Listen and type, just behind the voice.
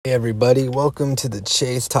Hey everybody, welcome to the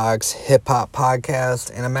Chase Talks Hip Hop Podcast,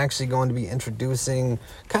 and I'm actually going to be introducing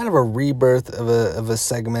kind of a rebirth of a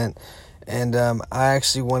segment, and I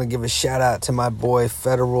actually want to give a shout out to my boy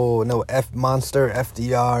Monster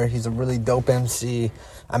FDR. He's a really dope MC.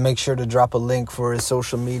 I make sure to drop a link for his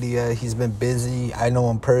social media. He's been busy. I know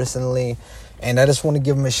him personally, and I just want to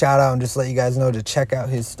give him a shout out and just let you guys know to check out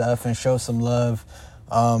his stuff and show some love.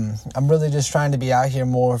 I'm really just trying to be out here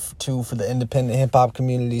more for the independent hip hop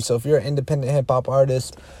community. So if you're an independent hip hop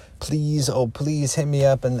artist, please hit me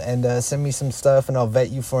up and send me some stuff, and I'll vet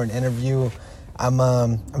you for an interview.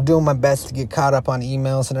 I'm doing my best to get caught up on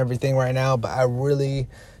emails and everything right now, but I really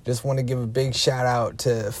just want to give a big shout out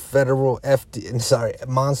to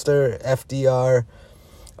Monster FDR.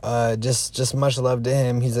 Just much love to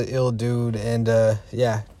him. He's an ill dude, and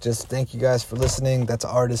just thank you guys for listening. That's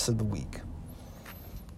Artist of the Week.